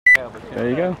There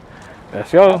you go.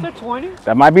 Let's go. That's a 20.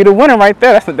 That might be the winner right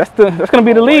there. That's gonna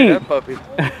be the lead. That puppy.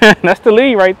 That's the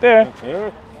lead right there.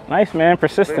 Nice, man.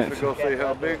 Persistence. Go see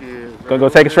how big he is. Go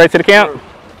take it straight to the camp.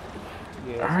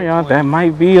 All right, y'all. That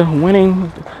might be a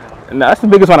winning. No, that's the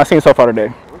biggest one I've seen so far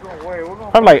today.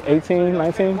 Probably like 18,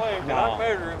 19. No. All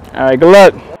right, good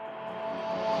luck.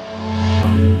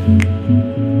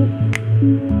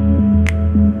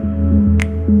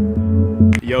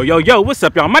 Yo, what's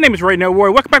up, y'all? My name is Ray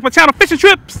Warrior. Welcome back to my channel, Fishing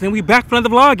Trips. And we back for another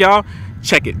vlog, y'all.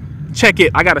 Check it.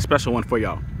 I got a special one for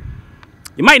y'all.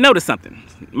 You might notice something.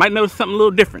 You might notice something a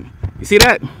little different. You see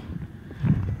that?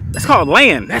 That's called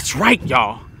land. That's right,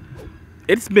 y'all.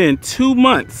 It's been 2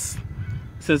 months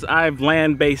since I've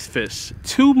land-based fished.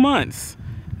 2 months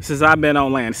since I've been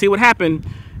on land. See what happened?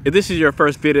 If this is your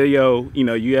first video,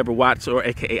 you ever watch, or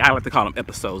AKA, I like to call them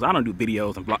episodes. I don't do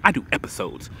videos and vlogs. I do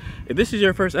episodes. If this is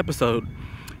your first episode,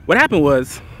 what happened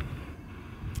was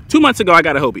 2 months ago I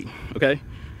got a Hobie. Okay,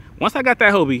 once I got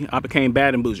that Hobie, I became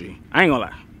bad and bougie. I ain't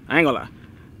gonna lie.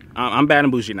 I'm bad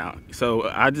and bougie now. So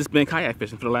I just been kayak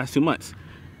fishing for the last 2 months.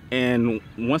 And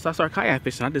once I started kayak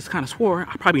fishing, I just kind of swore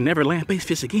I probably never land-based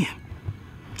fish again.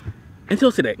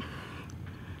 Until today.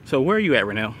 So where are you at,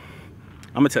 Renell?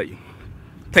 I'm gonna tell you.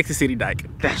 Texas City Dike.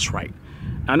 That's right.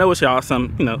 I know what y'all,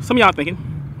 some of y'all thinking,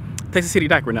 Texas City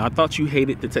Dike, Renell. I thought you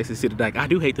hated the Texas City Dike. I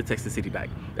do hate the Texas City Dike.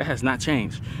 That has not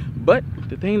changed. But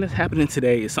the thing that's happening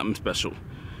today is something special.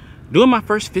 Doing my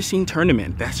first fishing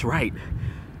tournament. That's right.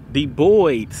 The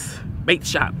BOYD'S bait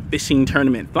shop fishing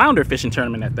tournament. Flounder fishing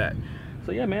tournament at that.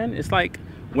 So yeah, man, it's like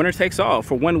winner takes all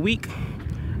for 1 week.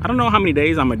 I don't know how many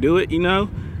days I'm gonna do it,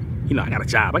 I got a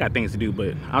job, I got things to do,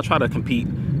 but I'll try to compete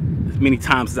as many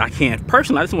times as I can.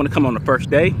 Personally, I just want to come on the first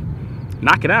day,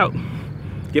 knock it out,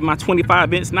 get my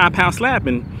 25-inch 9-pound slab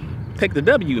and take the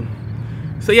W.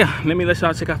 So yeah, let me let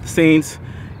y'all check out the scenes.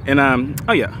 And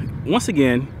oh yeah, once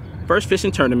again, first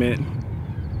fishing tournament.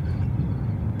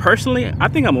 Personally, I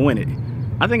think I'm gonna win it.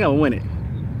 I think I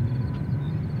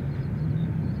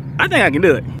can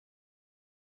do it.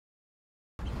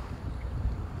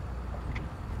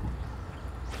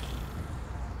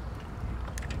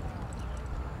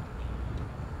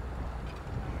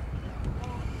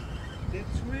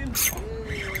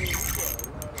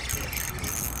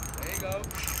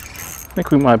 I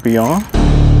think we might be on.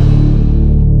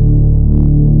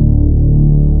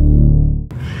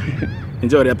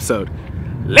 Enjoy the episode.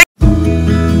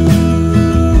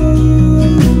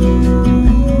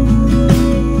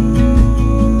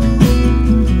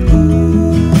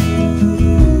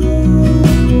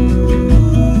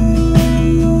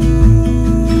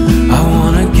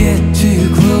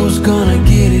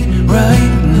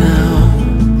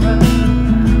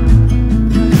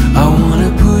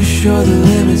 Show the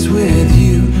limits with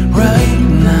you right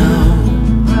now.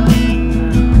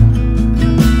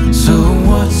 So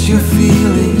what's your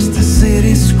feelings? The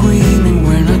city's screaming,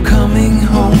 we're not coming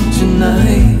home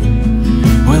tonight.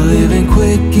 We're living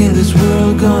quick in this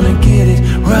world, gonna get it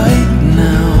right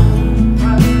now.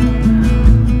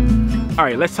 All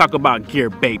right, let's talk about gear,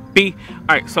 baby.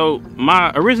 All right, so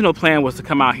my original plan was to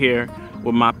come out here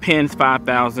with my Pins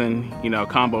 5000,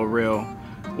 combo reel,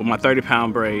 with my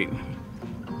 30-pound braid,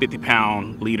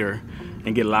 50-pound leader,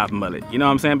 and get a live mullet. You know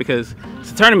what I'm saying? Because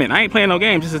it's a tournament. I ain't playing no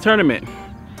games. It's a tournament.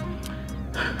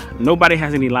 Nobody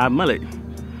has any live mullet. All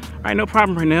right, no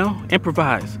problem, Renell.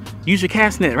 Improvise. Use your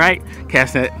cast net, right?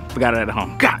 Cast net. Forgot it at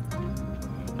home. God.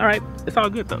 All right, it's all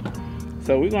good though.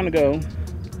 So we're gonna go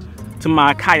to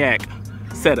my Kayak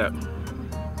Setup.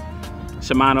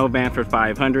 Shimano Vanford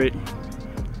 500.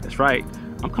 That's right.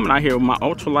 I'm coming out here with my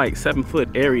ultralight 7-foot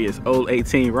Aries old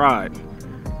 18 rod.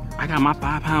 I got my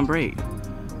 5-pound braid.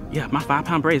 Yeah, my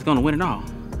 5-pound braid is gonna win it all.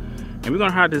 And we're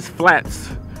gonna have this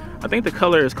flats. I think the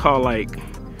color is called like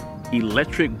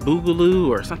Electric Boogaloo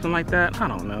or something like that. I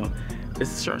don't know.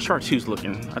 It's chartreuse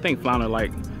looking. I think Flounder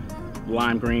like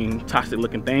lime green, toxic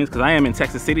looking things, because I am in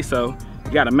Texas City, so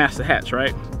you gotta match the hatch,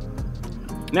 right?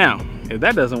 Now, if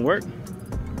that doesn't work,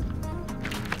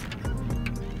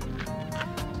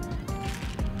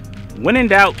 when in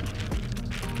doubt,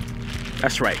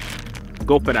 that's right,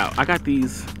 gulp it out. I got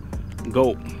these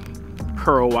gulp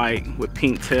pearl white with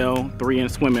pink tail,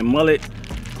 3-inch swimming mullet.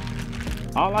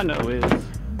 All I know is,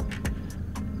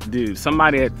 dude,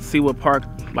 somebody at Seawood Park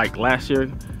like last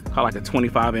year caught like a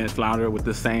 25-inch flounder with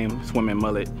the same swimming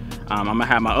mullet. I'm gonna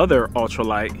have my other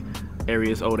ultralight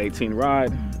Aries old 18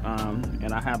 rod,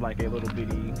 and I have like a little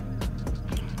bitty,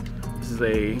 this is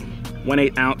a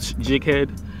 1/8 ounce jig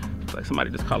head. It's like somebody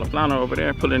just caught a flounder over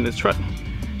there, put it in this truck.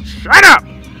 Shut up!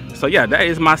 So yeah, that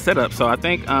is my setup. So I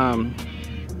think I'm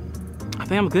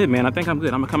good, man. I think I'm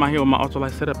good. I'm gonna come out here with my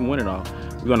ultralight setup and win it all.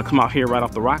 We're gonna come out here right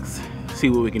off the rocks, see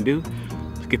what we can do.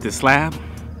 Let's get this slab.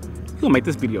 We're gonna make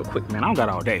this video quick, man. I don't got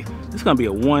all day. This is gonna be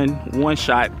a one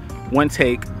shot, one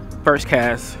take, first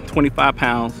cast, 25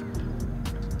 pounds,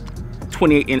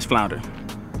 28-inch flounder.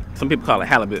 Some people call it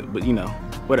halibut, but you know,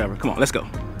 whatever. Come on, let's go.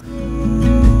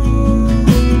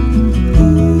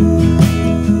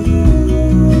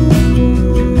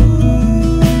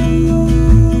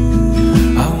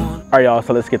 All right, y'all,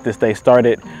 so let's get this day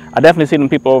started. I definitely see them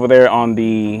people over there on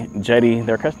the jetty.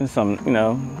 They're catching some, you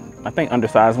know, I think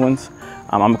undersized ones.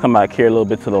 I'm gonna come back here a little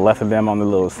bit to the left of them on the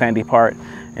little sandy part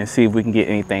and see if we can get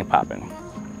anything popping.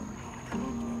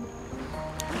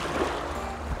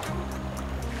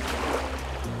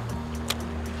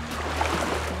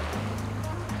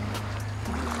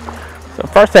 So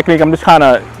first technique, I'm just kind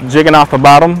of jigging off the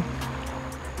bottom.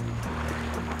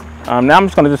 Now I'm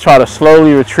just gonna just try to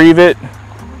slowly retrieve it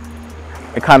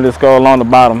and kind of just go along the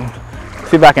bottom.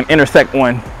 See if I can intersect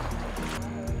one.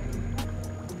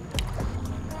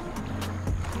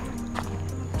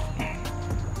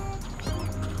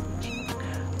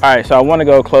 All right, so I want to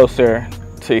go closer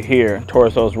to here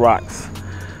towards those rocks.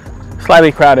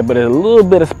 Slightly crowded, but there's a little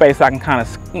bit of space I can kind of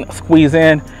squeeze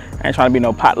in. I ain't trying to be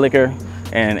no pot licker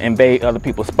and invade other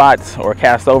people's spots or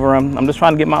cast over them. I'm just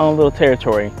trying to get my own little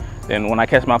territory. Then when I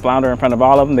catch my flounder in front of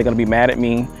all of them, they're gonna be mad at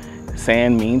me,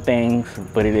 saying mean things,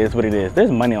 but it is what it is. There's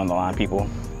money on the line, people.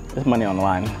 There's money on the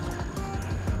line.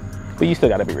 But you still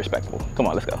gotta be respectful. Come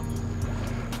on, let's go.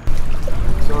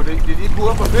 So did he pull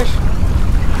up a fish?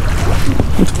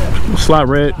 Slot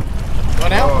red. Right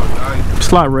now? Oh, nice.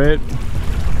 Slot red.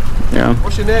 Yeah.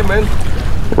 What's your name, man?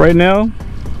 Right now?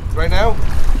 Right now?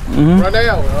 Mm-hmm. Right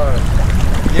now?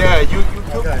 Yeah, you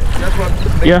cook. Okay. That's what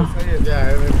yeah.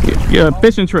 Yeah,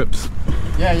 fishing trips.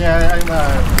 Yeah,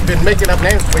 I've been making up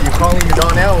names for you, calling you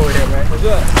Donnell over there, man. What's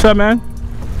up? What's up, man?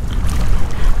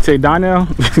 Say Donnell?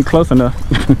 Close enough.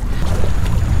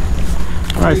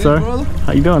 All right, sir. Brother?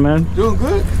 How you doing, man? Doing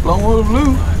good. Long Wolf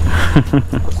Lou.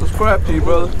 Subscribe to you,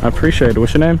 brother. I appreciate it.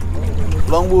 What's your name?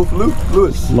 Long Wolf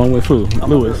Lewis. Long Wolf Lou.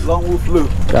 Lewis. Long Wolf Lou.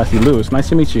 Got you, Lewis. Nice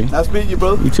to meet you. Nice to meet you,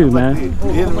 brother. You too, man. He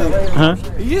is, man. Huh?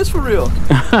 He is for real.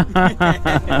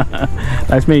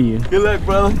 Nice meeting you. Good luck,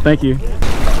 brother. Thank you.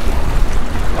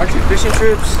 Aren't you fishing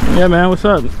trips? Yeah, man. What's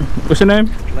up? What's your name?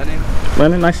 Lennon.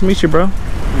 Lennon. Nice to meet you, bro.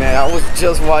 Man, I was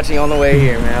just watching on the way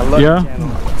here, man. I love your channel.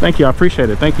 Thank you. I appreciate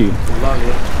it. Thank you. Love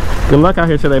it. Good luck out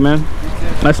here today, man.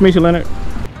 Nice to meet you, Leonard.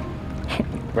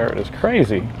 Bird is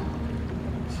crazy.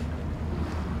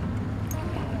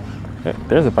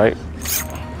 There's a bite.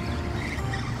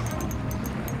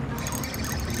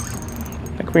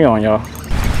 I think we on, y'all.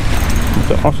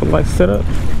 The also light setup.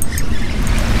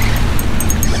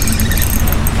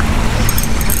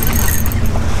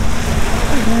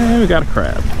 And we got a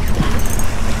crab.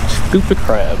 Stupid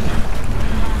crab.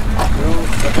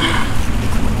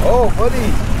 Oh, buddy,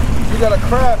 you got a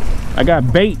crab. I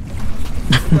got bait.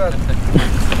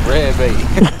 Red bait.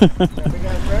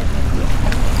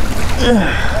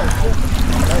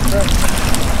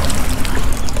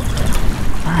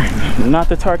 Alright, not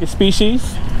the target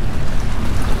species.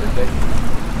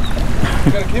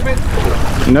 You gotta keep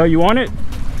it? No, you want it?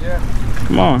 Yeah.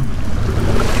 Come on.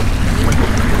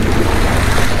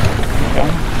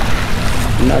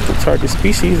 Not the target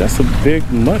species. That's a big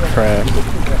mud crab. Look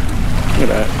at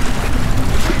that.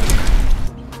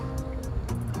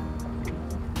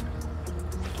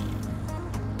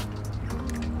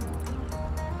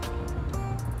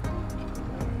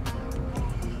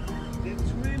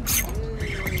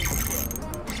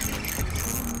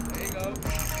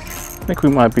 I think we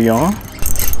might be on.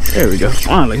 There we go.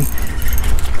 Finally.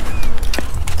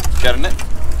 Got a net?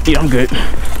 Yeah, I'm good.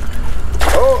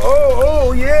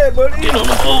 Oh, yeah, buddy. Get on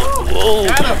the boat. Whoa.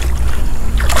 Got him.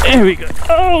 There we go.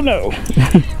 Oh no.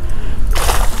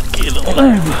 Get on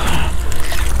there.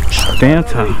 Damn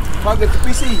time. Target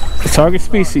species. Target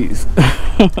species.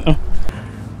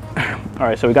 All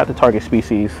right, so we got the target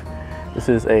species. This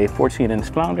is a 14-inch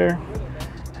flounder.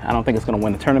 I don't think it's gonna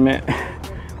win the tournament,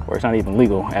 or it's not even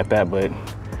legal at that, but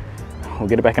we'll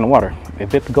get it back in the water. It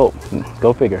bit the goat.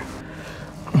 Go figure.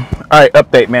 All right,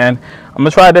 update, man. I'm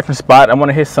gonna try a different spot. I want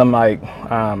to hit some like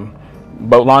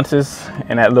boat launches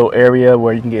in that little area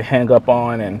where you can get hung up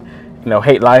on and, you know,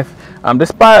 hate life. This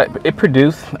spot, it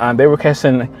produced. They were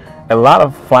catching a lot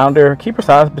of flounder, keeper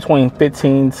size between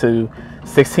 15 to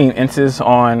 16 inches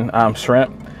on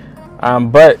shrimp.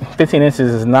 But 15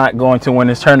 inches is not going to win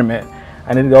this tournament.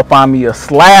 I need to go find me a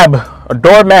slab, a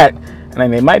doormat, and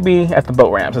then they might be at the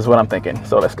boat ramps is what I'm thinking.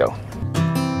 So let's go.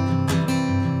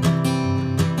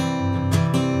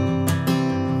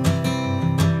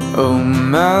 Oh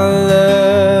my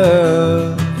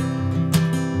love,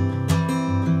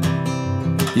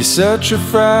 You're such a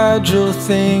fragile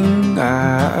thing,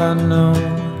 I know.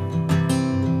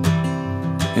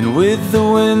 And with the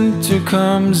winter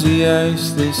comes the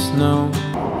ice, the snow.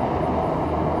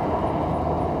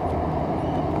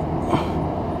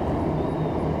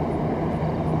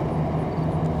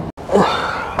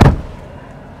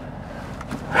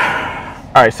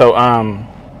 All right, so I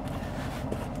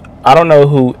don't know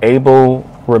who Abel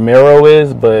Ramiro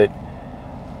is, but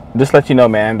just let you know,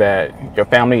 man, that your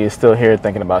family is still here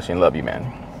thinking about you and love you, man.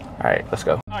 All right, let's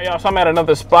go. All right, y'all, so I'm at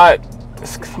another spot.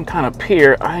 It's some kind of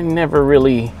pier. I never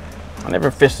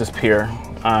fished this pier.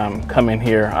 Come in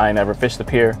here, I never fished the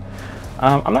pier.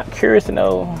 I'm curious to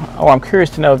know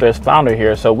if there's flounder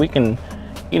here, so we can,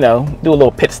 you know, do a little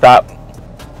pit stop,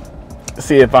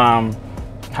 see if how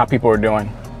people are doing.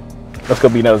 Let's go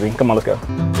be nosy. Come on, let's go.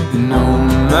 No,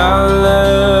 my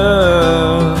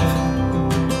love.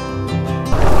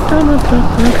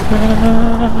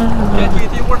 Catch you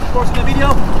anything worth posting the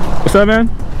video? What's up, man?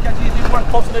 Catch you anything worth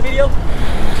posting the video?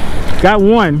 Got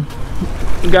one.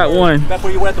 Got one. Back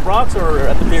where you were at the Bronx or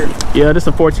at the pier? Yeah, this is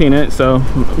a 14 inch, so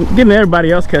getting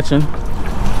everybody else catching. Look,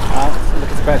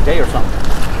 it's a bad day or something.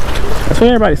 That's what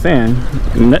everybody's saying.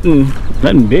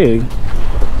 Nothing big.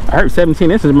 I heard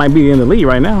 17 inches might be in the lead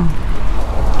right now.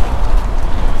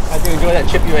 How'd you enjoy that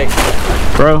chip you ate?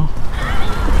 Bro.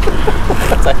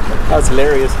 That was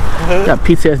hilarious. Got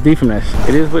PTSD from that shit.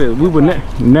 It is what it is. We would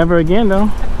never again,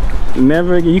 though.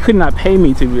 Never again. You could not pay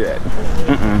me to do that.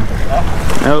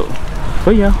 No.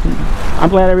 But yeah, I'm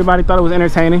glad everybody thought it was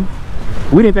entertaining.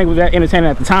 We didn't think it was that entertaining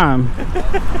at the time.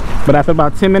 But after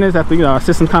about 10 minutes, after, you know, our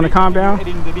system kind of calmed down.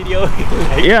 Editing the video.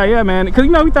 Yeah, man. Because,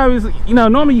 you know, we thought it was, you know,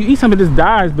 normally you eat something that just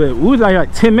dies, but we was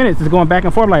like 10 minutes just going back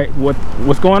and forth, like,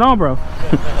 what's going on, bro?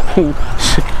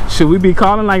 Should we be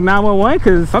calling like 911?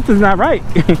 Because something's not right.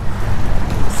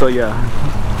 So, yeah,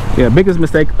 biggest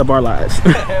mistake of our lives.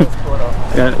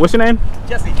 Yeah, what's your name?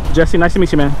 Jesse. Jesse, nice to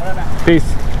meet you, man. Peace.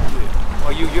 Oh,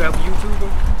 you have a YouTuber?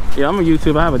 Yeah, I'm a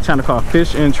YouTuber. I have a channel called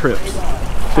Fish and Trips.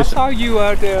 I saw you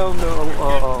out there on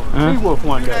the Sea Wolf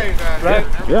one day, right?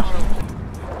 Yeah.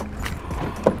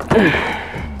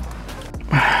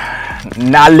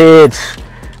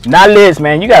 Knowledge,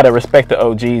 man. You gotta respect the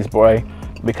OGs, boy,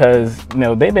 because, you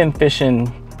know, they've been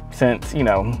fishing since, you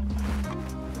know,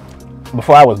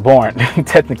 before I was born,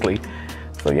 technically.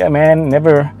 So yeah, man,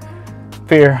 never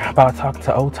fear about talking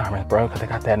to old timers, bro, because they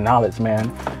got that knowledge,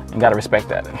 man. You gotta respect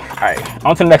that. All right,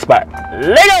 on to the next spot.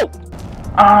 Let's go.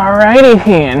 Alrighty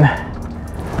then.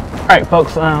 All right,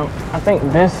 folks. I think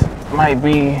this might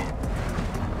be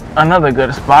another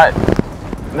good spot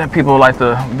that people like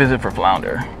to visit for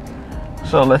flounder.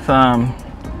 So let's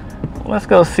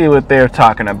go see what they're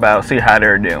talking about. See how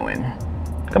they're doing.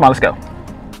 Come on, let's go.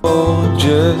 Oh,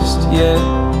 just yet.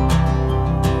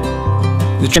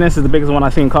 And this is the biggest one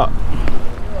I've seen caught.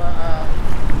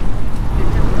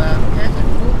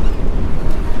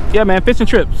 Yeah, man, fishing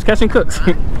trips, catching cooks.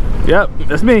 Yep,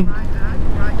 that's me.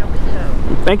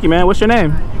 Thank you, man. What's your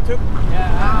name? YouTube?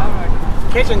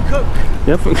 Yeah, Catch and Cook.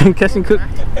 Yep, Catch and Cook.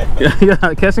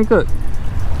 Yeah, Catch and Cook.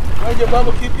 Where's your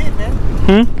barbecue pit,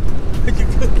 man?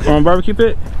 On barbecue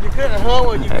pit? You could at home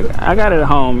or you could? I got it at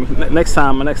home. Next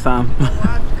time.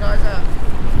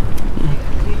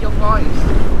 Your voice.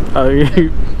 Oh,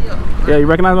 yeah, you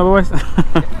recognize my voice?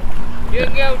 You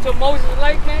didn't go to Moses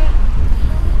Lake, man?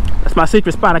 That's my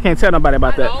secret spot. I can't tell nobody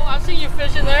about that. I see you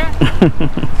fishing there.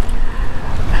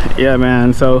 Yeah,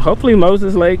 man. So hopefully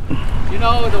Moses Lake. You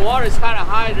know, the water's kind of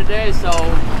high today, so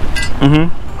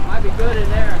might be good in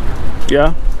there.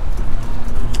 Yeah.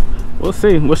 We'll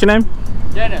see. What's your name?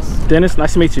 Dennis. Dennis,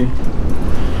 nice to meet you.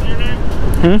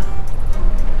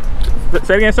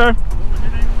 Say it again, sir.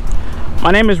 My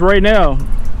name is Raynell.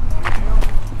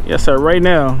 Yes, sir,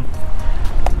 Raynell.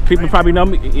 People probably know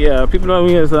me. Yeah, people know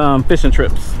me as Fishing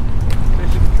Trips.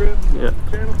 Fishing Trips? Yeah.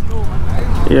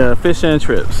 Yeah, Fish and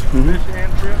Trips. Fish and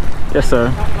Trips? Yes,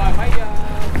 sir.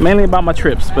 Mainly about my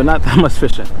trips, but not that much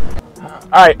fishing.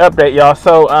 All right, update, y'all.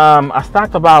 So I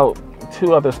stocked about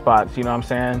 2 other spots. You know what I'm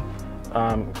saying?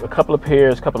 A couple of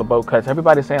piers, a couple of boat cuts.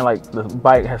 Everybody's saying like the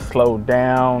bite has slowed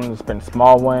down. It's been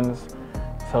small ones,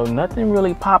 so nothing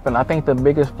really popping. I think the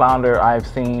biggest flounder I've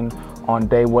seen on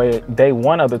day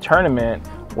 1 of the tournament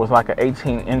was like an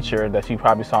 18-incher that you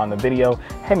probably saw in the video.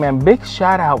 Hey man, big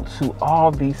shout out to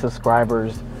all these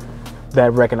subscribers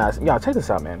that recognize. Y'all, check this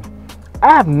out, man.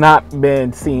 I have not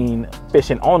been seen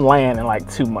fishing on land in like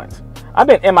 2 months. I've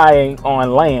been MIA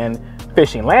on land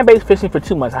fishing, land-based fishing for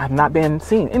 2 months. I have not been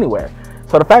seen anywhere.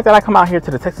 So the fact that I come out here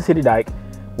to the Texas City Dike,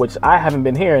 which I haven't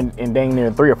been here in dang near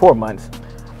 3 or 4 months,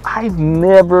 I've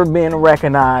never been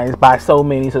recognized by so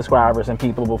many subscribers and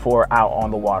people before out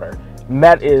on the water.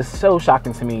 that is so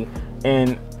shocking to me.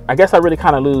 And I guess I really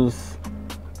kind of lose,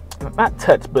 not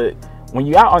touch, but when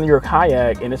you're out on your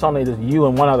kayak and it's only just you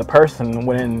and one other person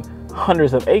within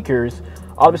hundreds of acres,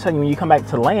 all of a sudden when you come back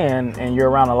to land and you're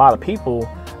around a lot of people,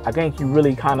 I think you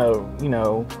really kind of, you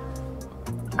know,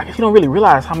 I guess you don't really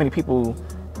realize how many people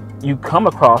you come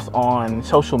across on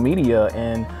social media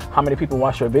and how many people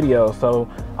watch your videos. So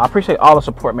I appreciate all the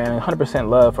support, man, and 100%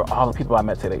 love for all the people I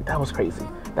met today. That was crazy.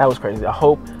 That was crazy. I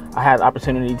hope I had the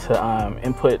opportunity to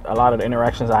input a lot of the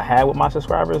interactions I had with my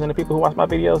subscribers and the people who watch my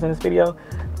videos in this video.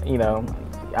 You know,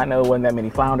 I know it wasn't that many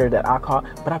flounder that I caught,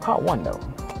 but I caught one though.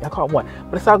 I caught one,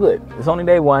 but it's all good. It's only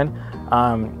day one.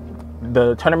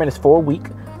 The tournament is for a week.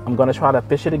 I'm gonna try to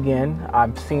fish it again.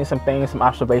 I've seen some things, some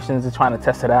observations, and trying to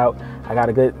test it out. I got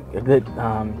a good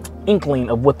inkling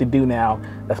of what to do now.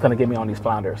 That's gonna get me on these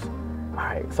flounders. All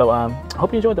right, so I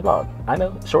hope you enjoyed the vlog. I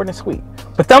know, short and sweet,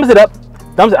 but thumbs it up.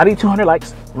 Thumbs it. I need 200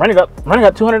 likes. Running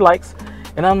up 200 likes,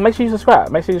 and make sure you subscribe.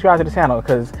 Make sure you subscribe to the channel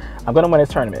because I'm gonna win this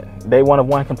tournament. Day 1 of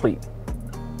 1 complete.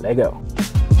 There you go.